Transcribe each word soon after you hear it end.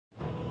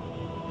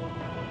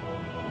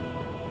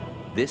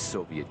This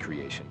Soviet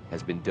creation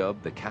has been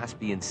dubbed the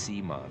Caspian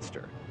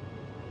Monster.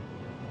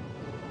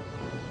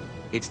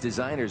 Its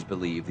designers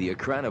believe the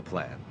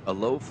Ekranoplan, a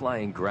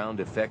low-flying ground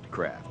effect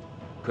craft,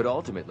 could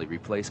ultimately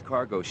replace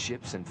cargo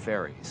ships and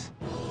ferries.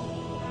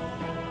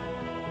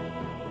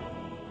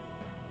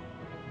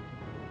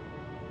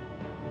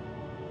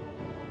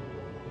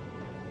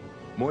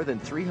 More than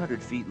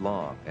 300 feet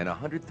long and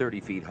 130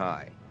 feet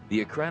high,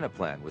 the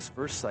Ekranoplan was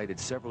first sighted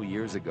several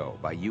years ago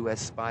by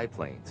U.S. spy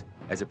planes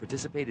as it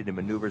participated in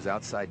maneuvers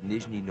outside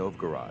Nizhny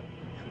Novgorod,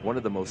 one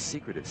of the most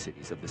secretive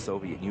cities of the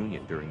Soviet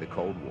Union during the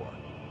Cold War.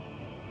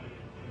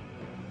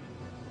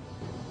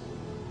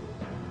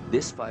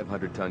 This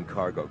 500-ton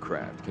cargo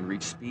craft can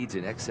reach speeds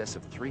in excess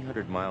of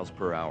 300 miles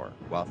per hour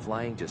while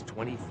flying just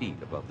 20 feet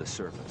above the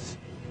surface.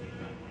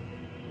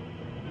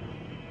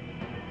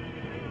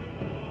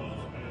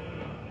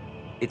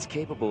 It's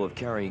capable of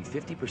carrying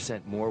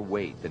 50% more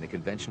weight than a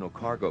conventional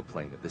cargo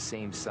plane of the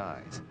same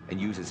size and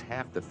uses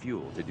half the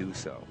fuel to do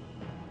so.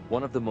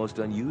 One of the most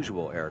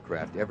unusual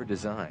aircraft ever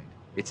designed,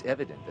 it's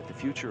evident that the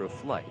future of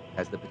flight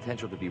has the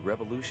potential to be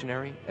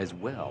revolutionary as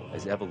well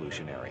as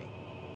evolutionary.